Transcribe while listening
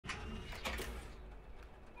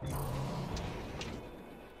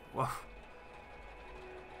Whoa.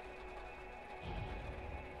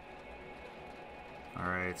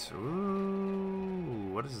 Alright. Ooh,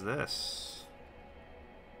 what is this?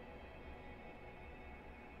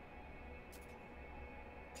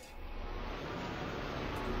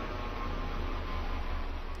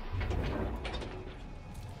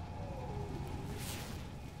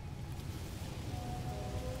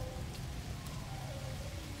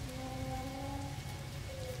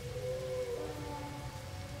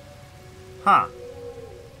 Huh.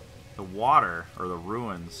 The water, or the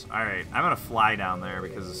ruins. Alright, I'm gonna fly down there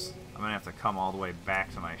because I'm gonna have to come all the way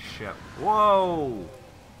back to my ship. Whoa!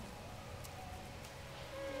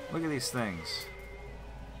 Look at these things.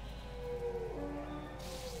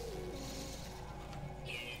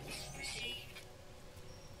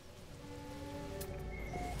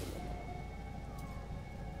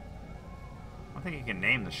 I think you can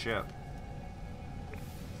name the ship.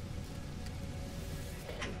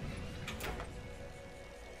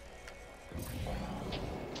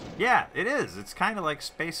 Yeah, it is. It's kind of like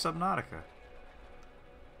Space Subnautica.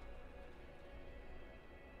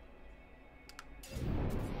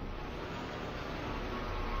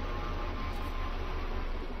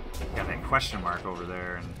 Got that question mark over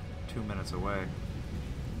there and 2 minutes away.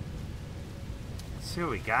 Let's see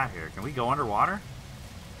what we got here. Can we go underwater?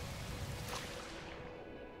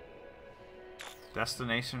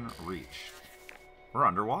 Destination reached. We're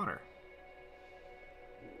underwater.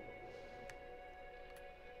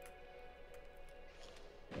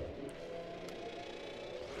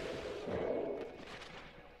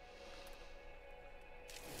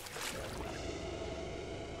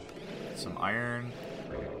 Some iron.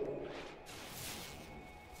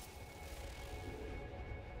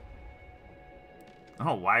 I don't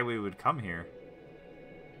know why we would come here.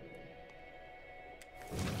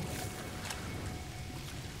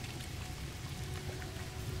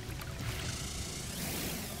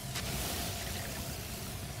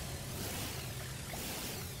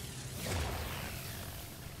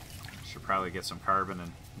 Should probably get some carbon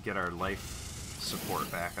and get our life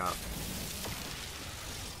support back up.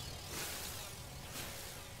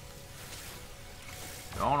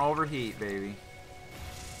 Don't overheat, baby.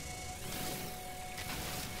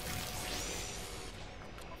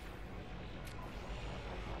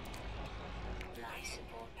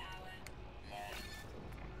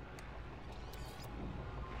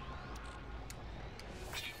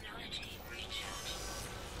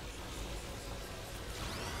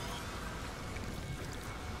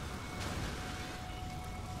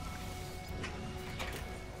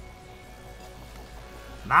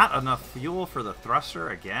 Not enough fuel for the thruster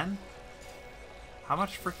again? How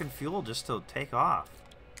much freaking fuel just to take off?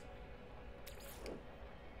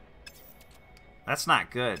 That's not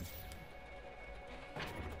good.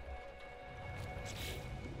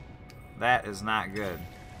 That is not good.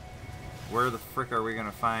 Where the frick are we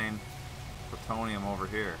gonna find plutonium over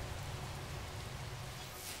here?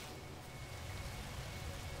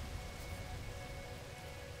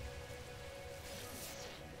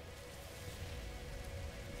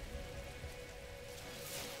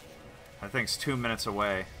 I think it's 2 minutes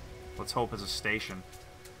away. Let's hope it's a station.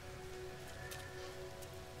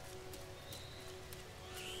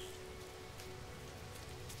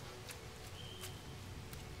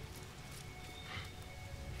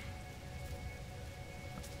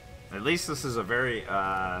 At least this is a very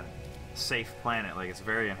safe planet. Like, it's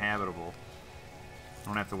very inhabitable. I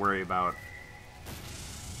don't have to worry about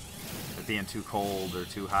it being too cold or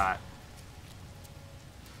too hot.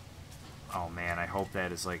 Oh man, I hope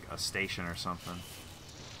that is like a station or something.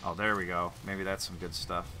 Oh, there we go. Maybe that's some good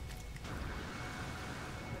stuff.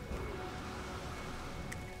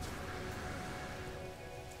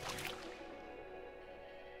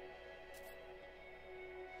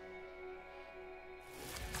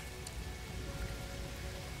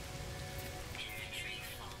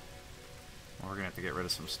 Well, we're gonna have to get rid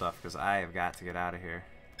of some stuff because I have got to get out of here.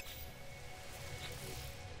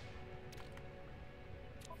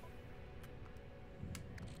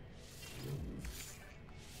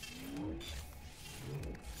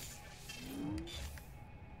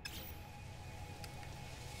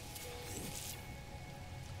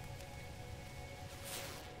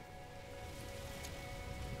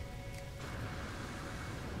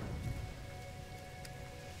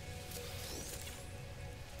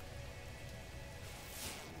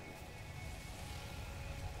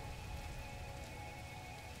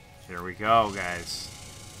 Here we go, guys.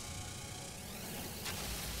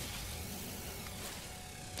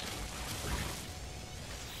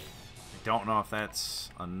 I don't know if that's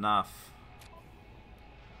enough.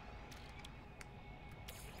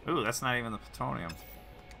 Ooh, that's not even the plutonium.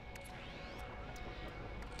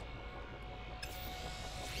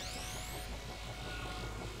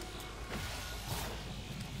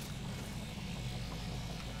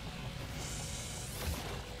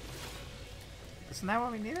 Isn't that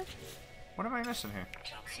what we needed? What am I missing here?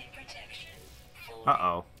 Toxic protection.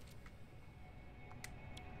 Uh-oh.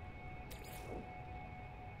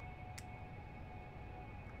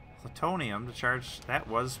 Plutonium to charge... That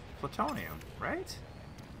was plutonium, right?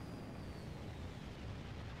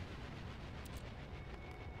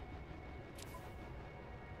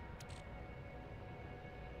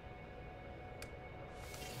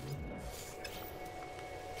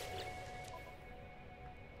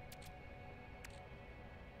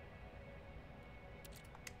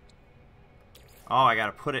 Oh, I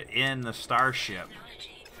gotta put it in the starship.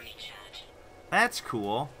 That's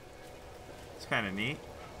cool. It's kind of neat.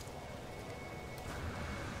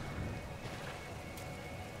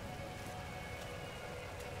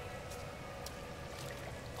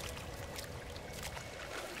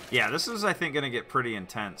 Yeah, this is, I think, going to get pretty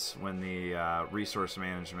intense when the resource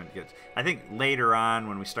management gets... I think later on,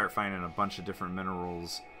 when we start finding a bunch of different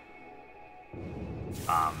minerals,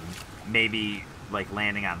 maybe, like,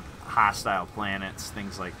 landing on hostile planets,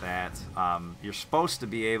 things like that. You're supposed to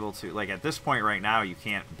be able to... Like, at this point right now, you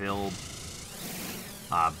can't build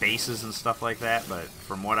bases and stuff like that, but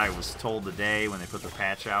from what I was told today, when they put the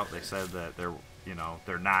patch out, they said that they're, you know,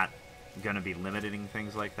 they're not going to be limiting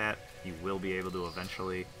things like that. You will be able to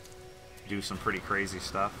eventually do some pretty crazy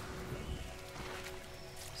stuff.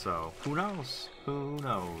 So, who knows? Who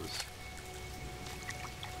knows?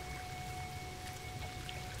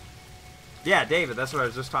 Yeah, David, that's what I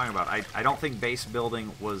was just talking about. I don't think base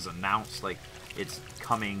building was announced like it's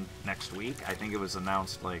coming next week. I think it was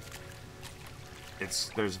announced like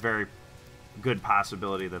there's very good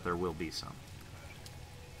possibility that there will be some.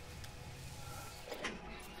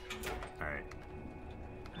 Alright.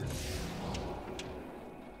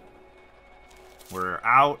 We're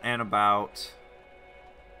out and about.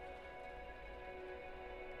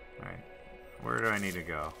 Alright. Where do I need to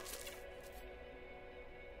go?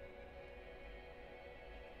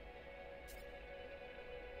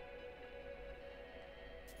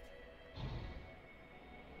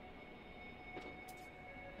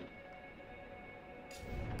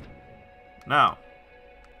 No.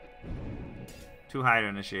 Too high to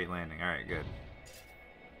initiate landing. Alright, good.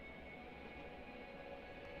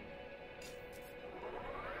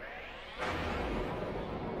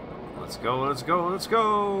 Let's go, let's go, let's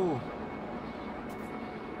go!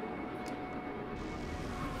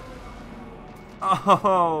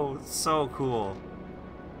 Oh, so cool.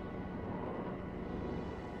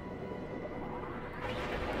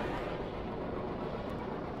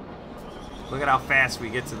 Look at how fast we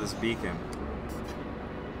get to this beacon.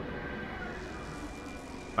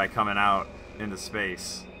 By coming out into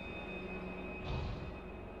space.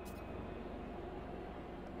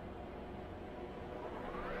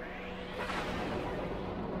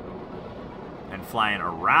 And flying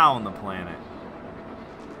around the planet.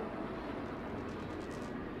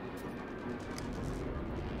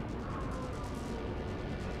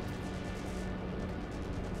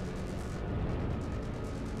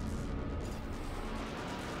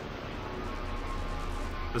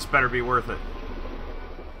 This better be worth it.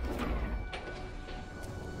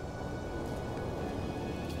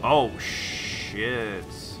 Oh, shit.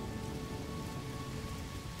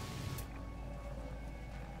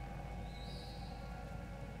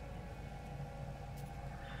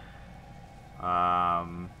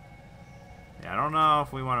 Yeah, I don't know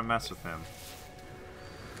if we want to mess with him.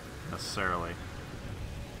 Necessarily.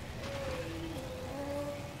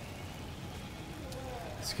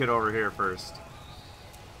 Let's get over here first.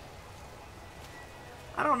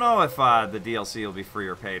 I don't know if the DLC will be free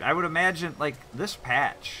or paid. I would imagine, like, this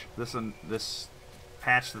patch, this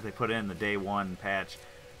patch that they put in, the day one patch,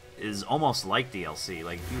 is almost like DLC.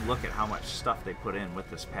 Like, if you look at how much stuff they put in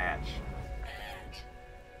with this patch.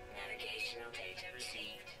 Navigational data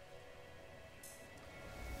received.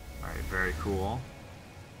 Alright, very cool.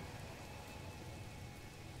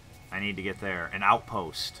 I need to get there. An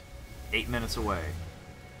outpost. 8 minutes away.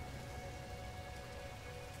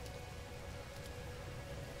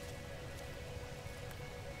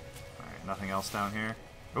 Nothing else down here.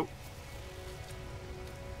 Oh.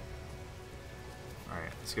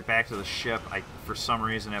 Alright, let's get back to the ship. I, for some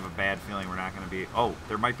reason, have a bad feeling we're not going to be... Oh,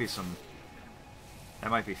 there might be some...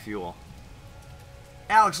 That might be fuel.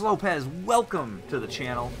 Alex Lopez, welcome to the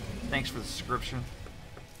channel. Thanks for the subscription.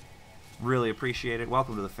 Really appreciate it.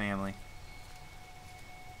 Welcome to the family.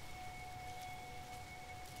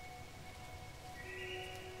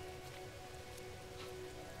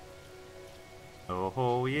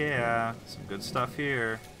 Oh yeah, some good stuff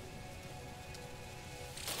here.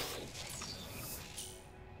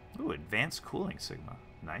 Ooh, advanced cooling sigma.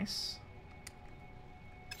 Nice.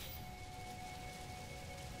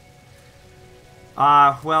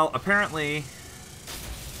 Well, apparently,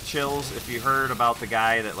 Chills, if you heard about the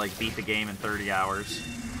guy that, like, beat the game in 30 hours,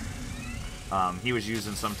 he was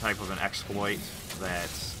using some type of an exploit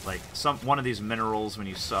that's, like, one of these minerals, when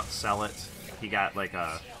you sell it, he got, like,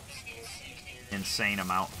 a insane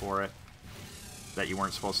amount for it that you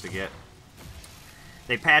weren't supposed to get.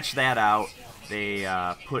 They patched that out. They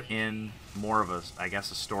put in more of a, I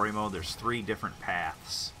guess, a story mode. There's 3 different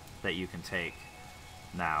paths that you can take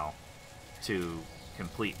now to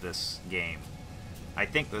complete this game. I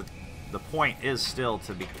think the point is still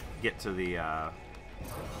to get to the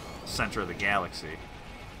center of the galaxy.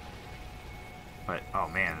 But, oh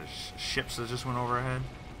man, there's ships that just went overhead.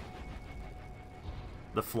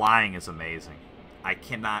 The flying is amazing. I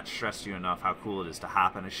cannot stress to you enough how cool it is to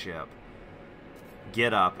hop in a ship,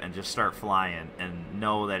 get up, and just start flying, and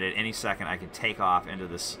know that at any second I can take off into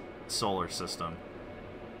this solar system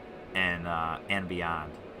and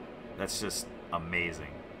beyond. That's just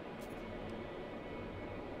amazing.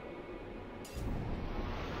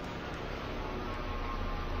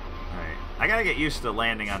 Alright, I gotta get used to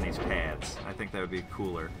landing on these pads. I think that would be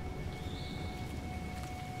cooler.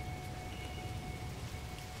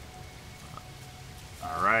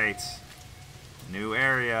 Alright. New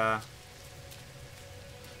area.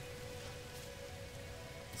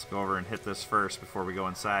 Let's go over and hit this first before we go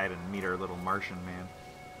inside and meet our little Martian man.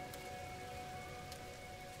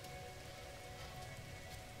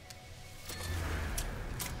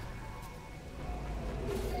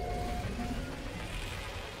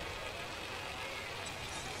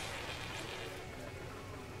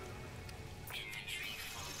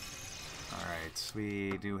 Alright,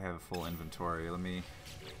 we do have a full inventory. Let me...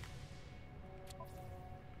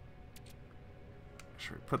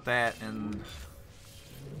 Sure, put that in...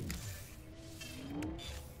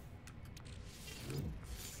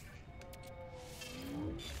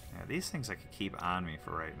 Yeah, these things I could keep on me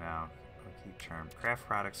for right now. I'll keep charm. Craft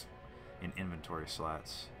products in inventory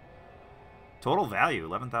slots. Total value,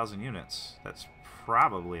 11,000 units. That's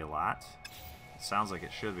probably a lot. It sounds like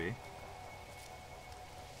it should be.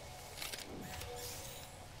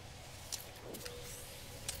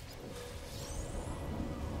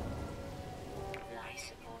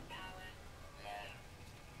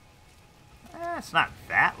 It's not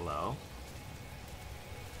that low.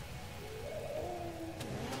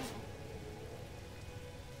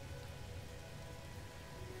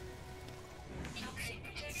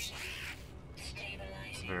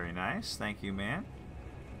 Very nice. Thank you, man.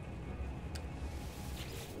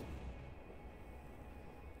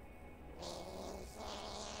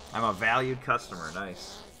 I'm a valued customer.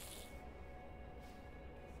 Nice.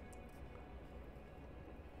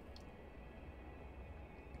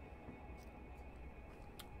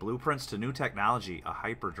 Blueprints to new technology, a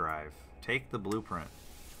hyperdrive. Take the blueprint.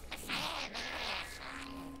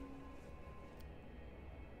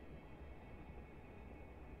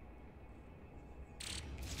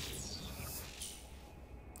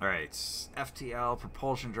 Alright, FTL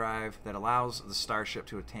propulsion drive that allows the starship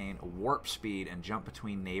to attain warp speed and jump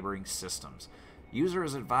between neighboring systems. User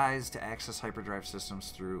is advised to access hyperdrive systems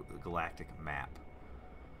through the galactic map.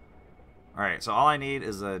 Alright, so all I need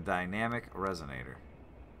is a dynamic resonator.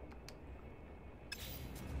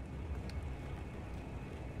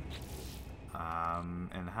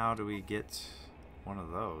 And how do we get one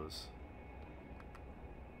of those?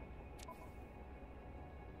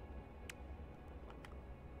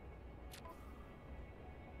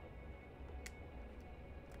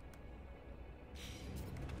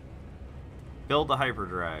 Build the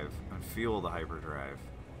hyperdrive and fuel the hyperdrive.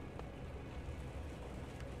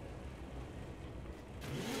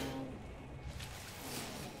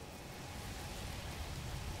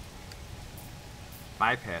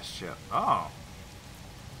 Bypass ship. Oh.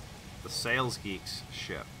 The Sales Geeks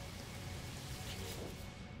ship.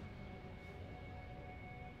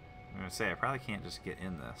 I'm gonna say I probably can't just get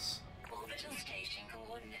in this. Orbital station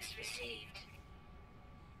coordinates received.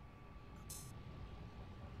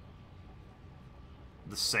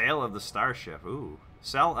 The sale of the starship. Ooh.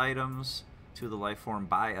 Sell items to the lifeform.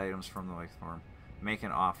 Buy items from the lifeform. Make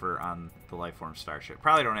an offer on the lifeform starship.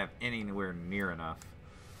 Probably don't have anywhere near enough.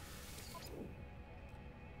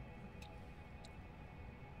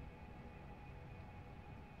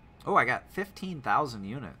 Oh, I got 15,000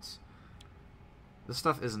 units. This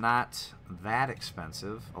stuff is not that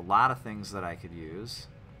expensive. A lot of things that I could use.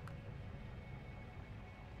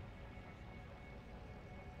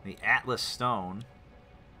 The Atlas Stone.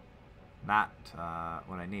 Not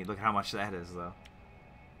what I need. Look at how much that is, though.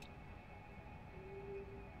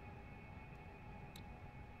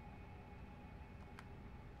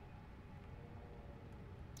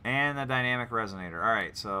 And the dynamic resonator.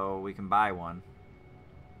 Alright, so we can buy one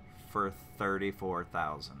for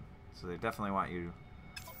 34,000. So they definitely want you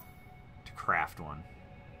to craft one.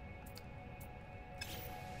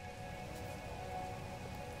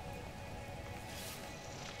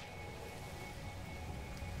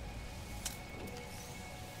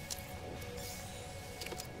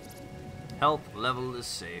 Health level is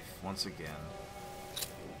safe once again.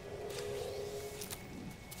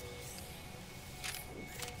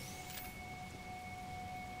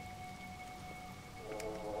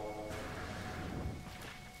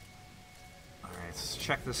 Alright, let's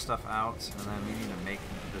check this stuff out, and then we need to make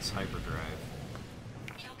this hyperdrive.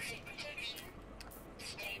 Toxic protection.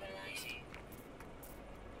 Stabilizing.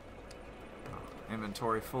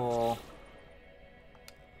 Inventory full.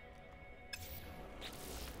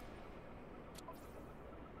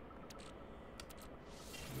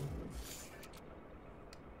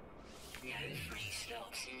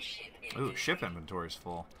 Ooh, ship inventory's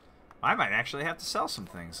full. I might actually have to sell some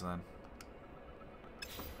things then.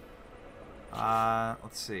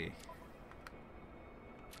 Let's see.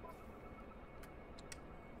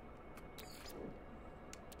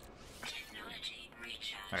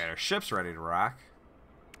 Alright, our ship's ready to rock.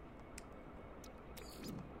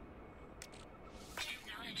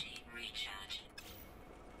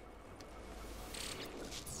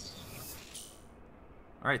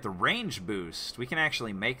 Alright, the range boost. We can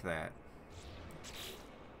actually make that.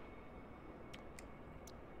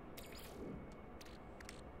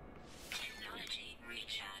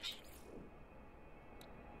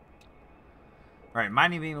 Alright,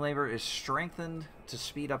 mining beam labor is strengthened to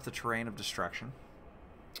speed up the terrain of destruction.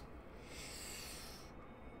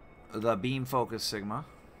 The beam focus sigma.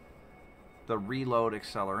 The reload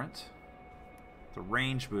accelerant. The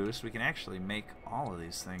range boost. We can actually make all of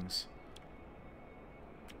these things.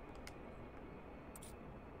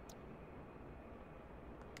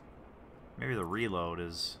 Maybe the reload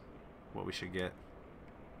is what we should get.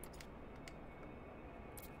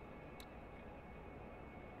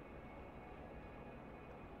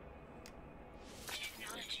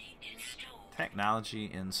 Technology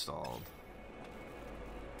installed.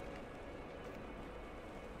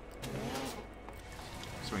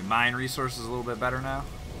 So we mine resources a little bit better now.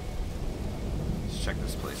 Let's check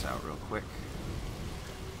this place out real quick.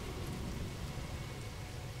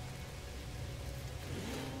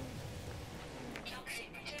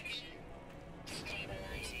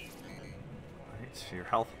 Alright, so your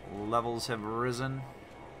health levels have risen.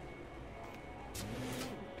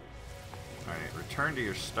 Alright, return to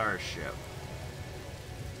your starship.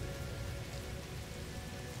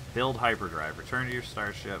 Build hyperdrive. Return to your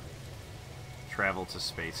starship. Travel to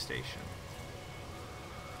space station.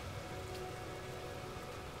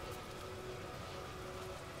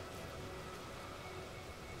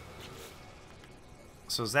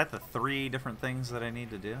 So is that the 3 different things that I need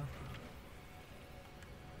to do?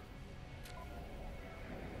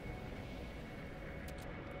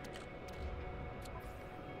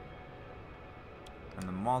 And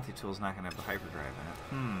the multi-tool is not going to have the hyperdrive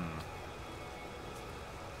in it.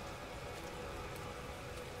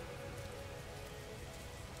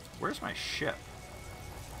 Where's my ship?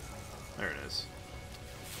 There it is.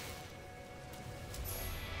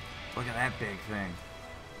 Look at that big thing.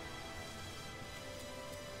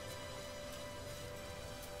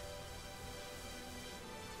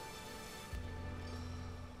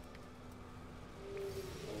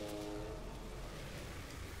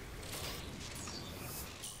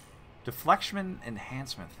 Deflection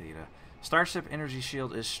enhancement theta. Starship energy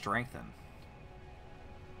shield is strengthened.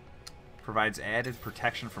 Provides added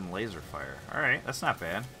protection from laser fire. Alright, that's not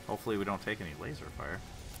bad. Hopefully we don't take any laser fire.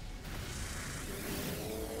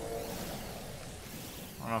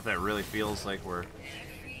 I don't know if that really feels like we're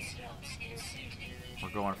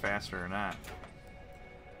going faster or not.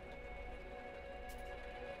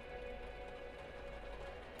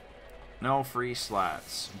 No free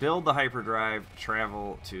slots. Build the hyperdrive.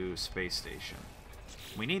 Travel to space station.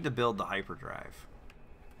 We need to build the hyperdrive.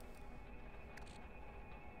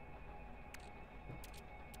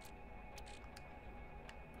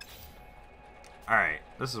 Alright,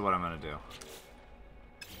 this is what I'm going to do.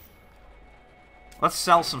 Let's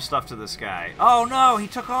sell some stuff to this guy. Oh no, he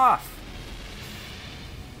took off!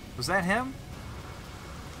 Was that him?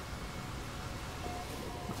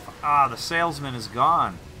 Ah, the salesman is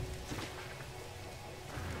gone.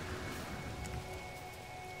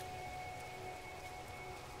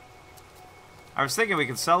 I was thinking we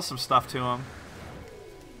could sell some stuff to him,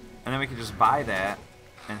 and then we could just buy that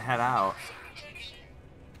and head out.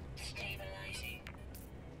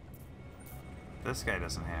 This guy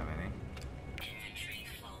doesn't have any.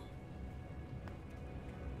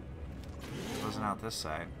 closing out this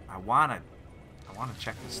side. I wanna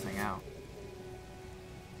check this thing out.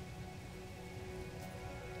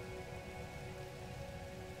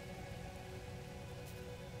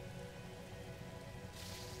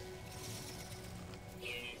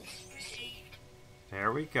 Units received.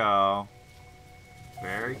 There we go.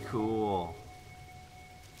 Very cool.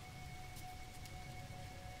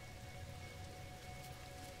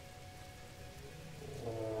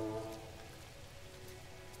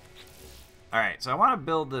 Alright, so I want to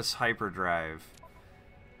build this hyperdrive.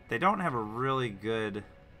 They don't have a really good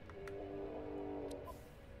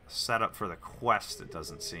setup for the quest, it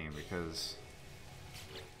doesn't seem, because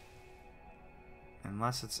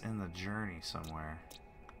unless it's in the journey somewhere.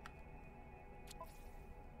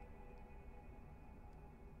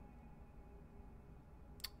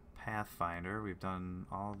 Pathfinder, we've done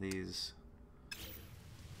all these.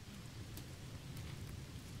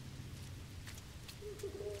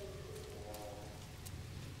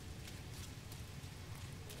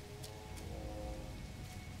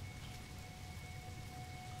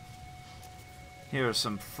 Here are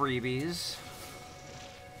some freebies.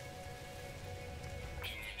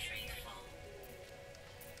 Inventory full.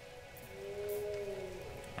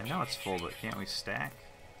 I know it's full, but can't we stack?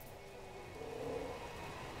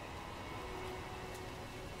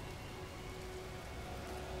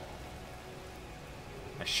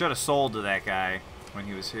 I should have sold to that guy when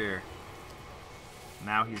he was here.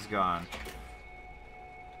 Now he's gone.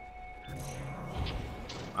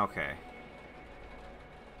 Okay.